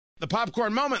the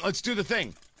popcorn moment. Let's do the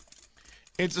thing.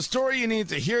 It's a story you need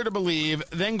to hear to believe,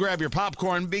 then grab your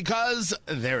popcorn because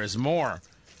there is more.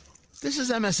 This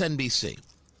is MSNBC.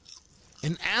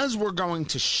 And as we're going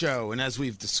to show, and as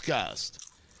we've discussed,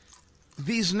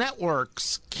 these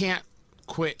networks can't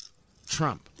quit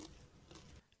Trump.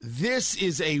 This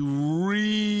is a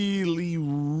really,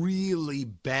 really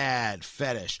bad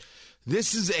fetish.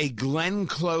 This is a Glenn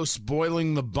Close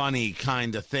boiling the bunny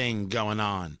kind of thing going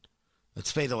on.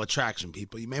 That's Fatal Attraction,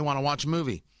 people. You may want to watch a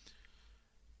movie.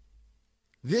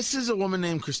 This is a woman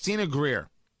named Christina Greer.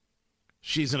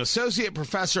 She's an associate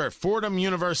professor at Fordham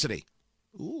University.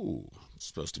 Ooh,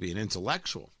 supposed to be an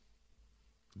intellectual.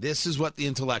 This is what the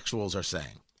intellectuals are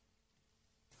saying.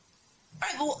 All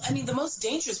right, well, I mean, the most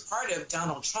dangerous part of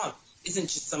Donald Trump isn't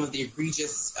just some of the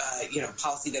egregious,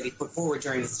 policy that he put forward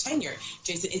during his tenure,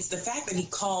 Jason. It's the fact that he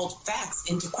called facts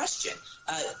into question.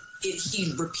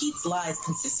 He repeats lies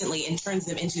consistently and turns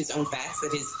them into his own facts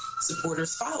that his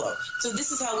supporters follow. So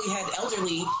this is how we had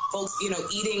elderly folks,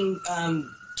 eating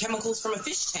chemicals from a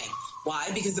fish tank. Why?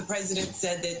 Because the president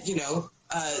said that,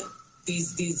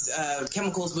 these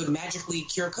chemicals would magically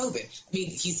cure COVID. I mean,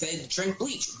 he said drink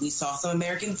bleach. We saw some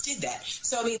Americans did that.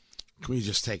 So, I mean, can we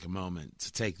just take a moment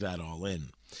to take that all in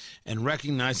and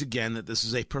recognize again that this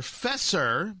is a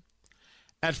professor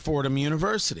at Fordham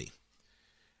University?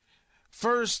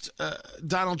 First,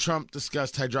 Donald Trump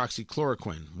discussed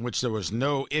hydroxychloroquine, which there was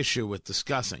no issue with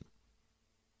discussing.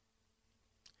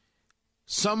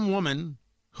 Some woman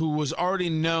who was already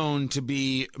known to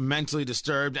be mentally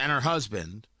disturbed and her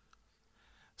husband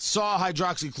saw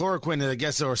hydroxychloroquine, and I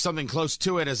guess there was something close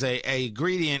to it as a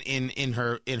ingredient in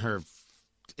her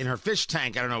fish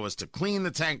tank. I don't know, it was to clean the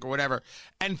tank or whatever,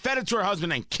 and fed it to her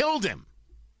husband and killed him.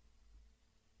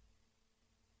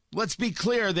 Let's be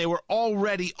clear, they were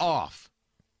already off.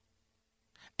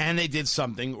 And they did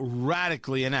something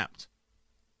radically inept.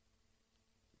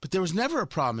 But there was never a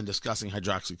problem in discussing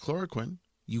hydroxychloroquine.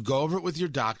 You go over it with your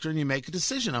doctor and you make a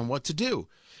decision on what to do.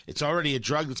 It's already a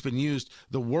drug that's been used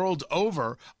the world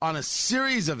over on a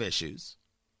series of issues.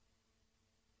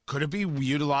 Could it be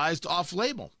utilized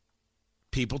off-label?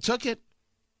 People took it.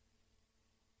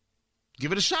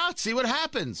 Give it a shot. See what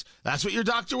happens. That's what your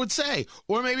doctor would say.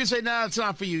 Or maybe say, no, it's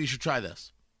not for you. You should try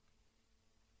this.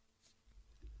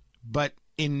 But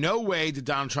in no way did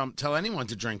Donald Trump tell anyone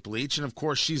to drink bleach. And, of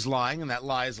course, she's lying, and that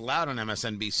lie is allowed on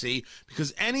MSNBC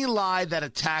because any lie that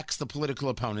attacks the political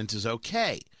opponent is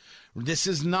okay. This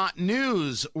is not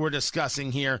news we're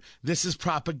discussing here. This is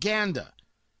propaganda.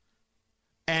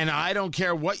 And I don't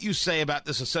care what you say about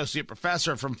this associate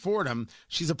professor from Fordham.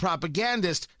 She's a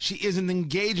propagandist. She isn't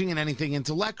engaging in anything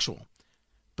intellectual.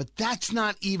 But that's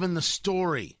not even the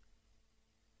story.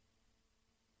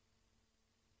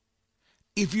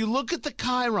 If you look at the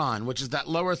Chiron, which is that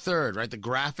lower third, right, the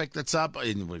graphic that's up,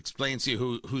 and it explains to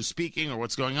you who's speaking or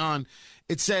what's going on,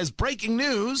 it says, breaking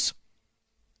news,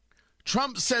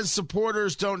 Trump says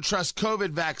supporters don't trust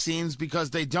COVID vaccines because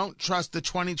they don't trust the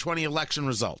 2020 election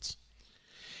results.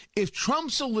 If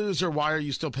Trump's a loser, why are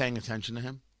you still paying attention to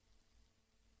him?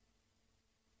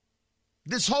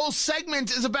 This whole segment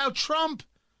is about Trump.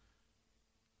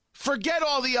 Forget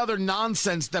all the other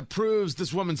nonsense that proves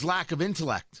this woman's lack of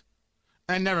intellect.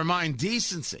 And never mind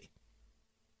decency.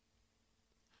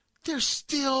 They're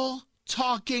still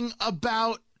talking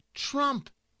about Trump.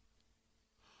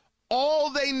 All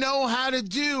they know how to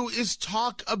do is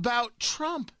talk about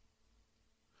Trump.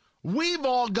 We've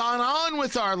all gone on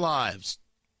with our lives.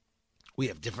 We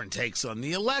have different takes on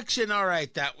the election. All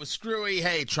right, that was screwy.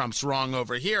 Hey, Trump's wrong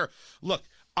over here. Look,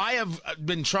 I have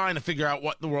been trying to figure out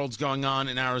what in the world's going on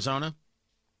in Arizona.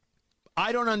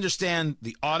 I don't understand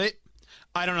the audit.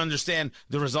 I don't understand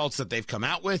the results that they've come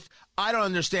out with. I don't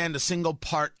understand a single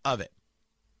part of it.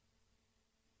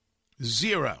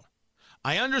 Zero.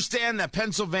 I understand that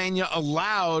Pennsylvania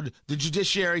allowed the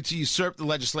judiciary to usurp the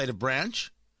legislative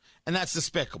branch, and that's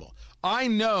despicable. I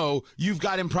know you've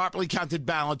got improperly counted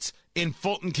ballots in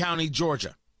Fulton County,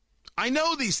 Georgia. I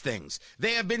know these things.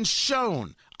 They have been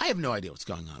shown. I have no idea what's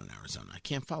going on in Arizona. I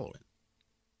can't follow it.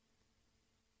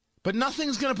 But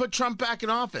nothing's going to put Trump back in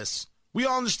office. We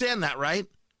all understand that, right?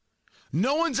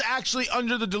 No one's actually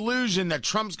under the delusion that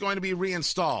Trump's going to be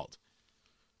reinstalled.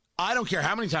 I don't care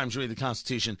how many times you read the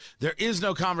Constitution. There is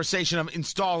no conversation of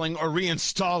installing or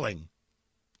reinstalling.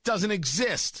 It doesn't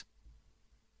exist.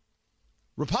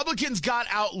 Republicans got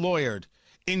out-lawyered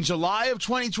in July of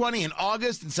 2020, in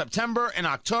August, in September, in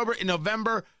October, in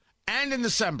November, and in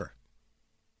December.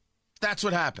 That's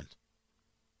what happened.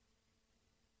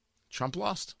 Trump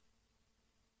lost.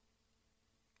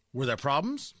 Were there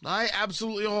problems? I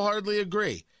absolutely wholeheartedly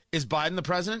agree. Is Biden the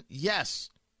president? Yes.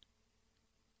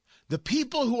 The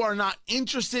people who are not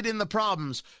interested in the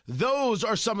problems, those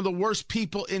are some of the worst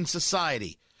people in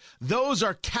society. Those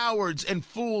are cowards and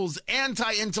fools,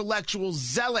 anti-intellectual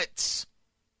zealots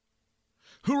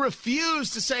who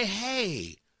refuse to say,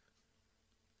 hey,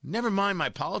 never mind my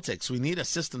politics. We need a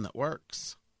system that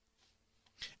works.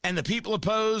 And the people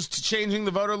opposed to changing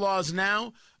the voter laws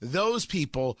now, those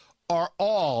people are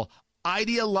all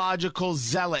ideological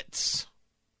zealots.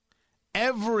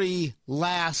 Every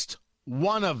last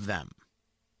one of them.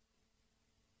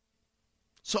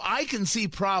 So I can see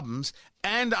problems,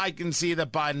 and I can see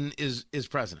that Biden is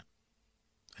president.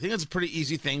 I think it's a pretty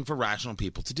easy thing for rational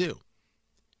people to do.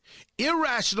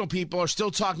 Irrational people are still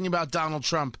talking about Donald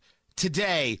Trump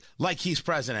today like he's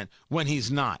president when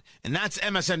he's not. And that's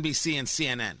MSNBC and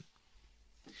CNN.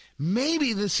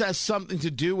 Maybe this has something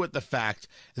to do with the fact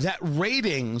that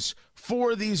ratings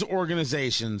for these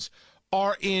organizations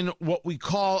are in what we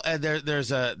call,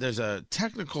 there's a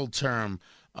technical term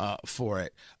for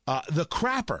it, the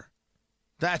crapper.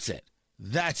 That's it.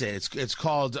 It's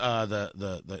called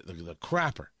the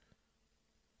crapper.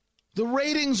 The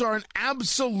ratings are an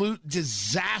absolute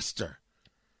disaster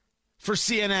for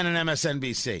CNN and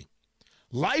MSNBC.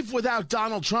 Life without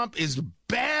Donald Trump is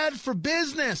bad for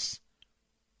business.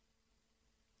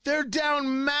 They're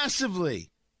down massively.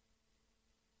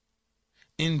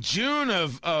 In June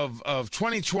of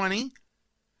 2020,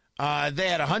 they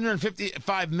had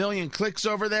 155 million clicks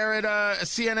over there at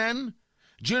CNN.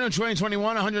 June of 2021,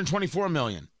 124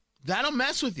 million. That'll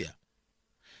mess with you.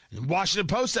 Washington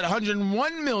Post had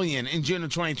 101 million in June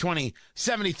of 2020,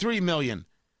 73 million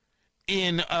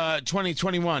in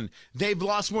 2021. They've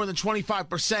lost more than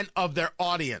 25% of their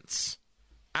audience.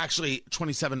 Actually,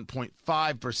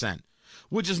 27.5%,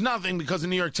 which is nothing because the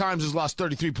New York Times has lost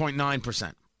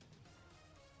 33.9%.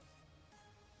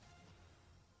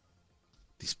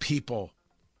 These people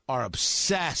are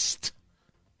obsessed.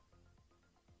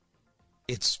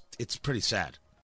 It's pretty sad.